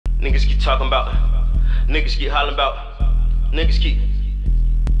Niggas keep talking about, niggas keep hollering about, niggas keep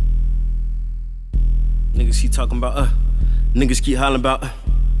talking about, niggas keep hollering about,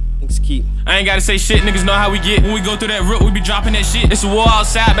 niggas keep. I ain't gotta say shit, niggas know how we get. When we go through that route, we be dropping that shit. It's a war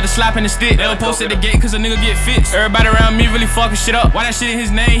outside, better slapping the stick. They don't post at the gate cause a nigga get fixed. Everybody around me really fucking shit up. Why that shit in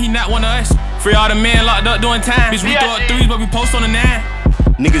his name, he not one of us. Free all the men locked up doing time. Bitch, we throw up threes, but we post on the 9.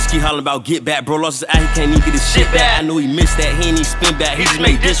 Niggas keep hollering about get back, bro lost his eye, he can't even get his shit back. I know he missed that, he ain't even spin back. He just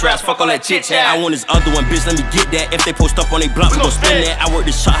made diss raps, fuck all that chit chat. I want his other one, bitch, let me get that. If they post up on they block, we gon' spin that. I work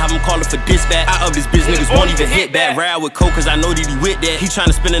this shot, have him calling for dispatch. I up this bitch, niggas won't even hit back. Ride with coke, cause I know that he with that. He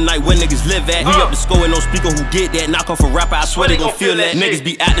tryna spend the night where niggas live at. He up the score with no speaker who get that. Knock off a rapper, I swear they gon' feel that. Niggas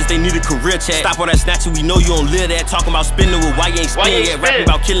be actors, they need a career chat. Stop all that snatching, we know you don't live that. Talking about spinning with why you ain't spin yet. Rapping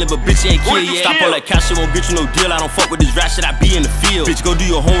about killing, but bitch you ain't kill yet. Stop all that cash shit, won't get you no deal. I don't fuck with this rap shit, I be in the field. Bitch, go do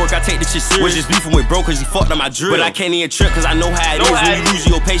your homework, I take this shit serious. Just beefing with bro cause he fucked up my drill. But I can't even trip cause I know how it is. When you lose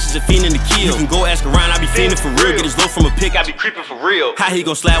your patience and fiending to kill. You can go ask around, I be fiending for real. Get his low from a pick, I be creeping for real. How he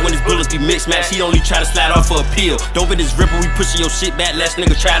gon' slide when his bullets be mixed match? He only try to slide off for a pill. Don't be this ripper, we pushing your shit back. Last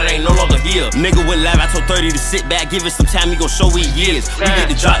nigga try that ain't no longer here. Nigga went live, I told 30 to sit back. Give it some time, he gon' show what he is. We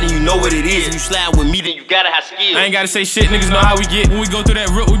get the drop, then you know what it is. If you slide with me, then you gotta have skills. I ain't gotta say shit, niggas know how we get. When we go through that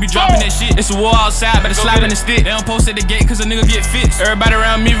route, we be dropping that shit. It's a war outside, better slapping the stick. They don't post at the gate cause a nigga get fixed. Everybody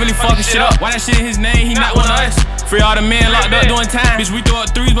around me really fucking shit up. Why that shit in his name, he not one of us. Free all the men locked up doing time. Bitch, we throw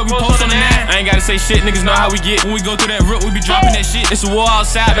up threes, but we post on the 9. I ain't gotta say shit, niggas know how we get. When we go through that route, we be dropping that shit. It's a war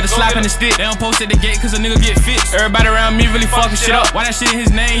outside, better slapping the stick. They don't post at the gate cause a nigga get fixed. Everybody around me really fucking shit up. Why that shit in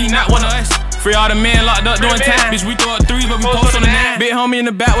his name, he not one of us. Free all the men locked up doing time. Bitch, we throw up threes, but we post on the 9. Big homie in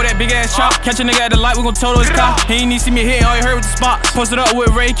the back with that big ass chop. Catch a nigga at the light, we gon' total his car. He ain't need see me hit, all he heard was the spots. Posted up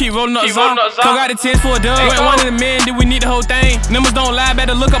with Ray, keep rolling up Zom. Come got the 10s for a dub. Went one of the men, did we need the whole thing? Numbers don't lie,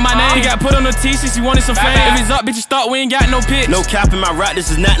 better look up my name. He got put on the T since he wanted some fame. If he's up, bitches thought we ain't got no pitch. No cap in my rap,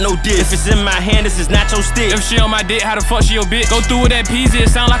 this is not no diss. If it's in my hand, this is not your stick. If she on my dick, how the fuck she your bitch? Go through with that peasy, it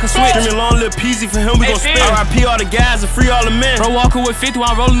sound like a switch. Screaming long little peasy for him, we gon' spit. RIP all the guys and free all the men. Bro Walker with 50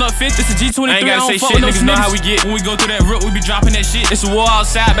 while I'm rolling up 50. It's a G23, I ain't gotta say shit, niggas know how we get. When we go through that route, we be dropping that shit. It's a war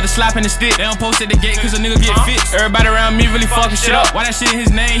outside, better slapping the stick. They don't post at the gate cause a nigga get fixed. Everybody around me really fucking shit up. Why that shit in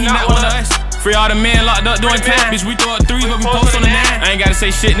his name, he not one of us. Free all the men locked up doing time. Bitch, we throw up threes, but we post on the 9. I ain't gotta say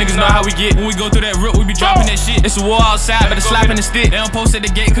shit, niggas know how we get. When we go through that route, we be dropping that shit. It's a war outside, better slapping the stick. They don't post at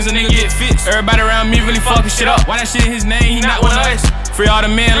the gate cause a nigga get fixed. Everybody around me really fucking shit up. Why that shit in his name, he not one of us. Free all the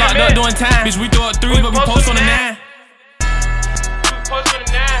men locked up doing time. Bitch, we throw up threes, but we post on the 9. Post on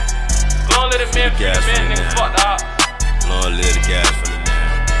the 9. Long little man, free the man, nigga, fuck the op. Long live the guys from the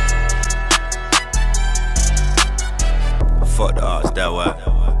 9. Fuck the odds, that why.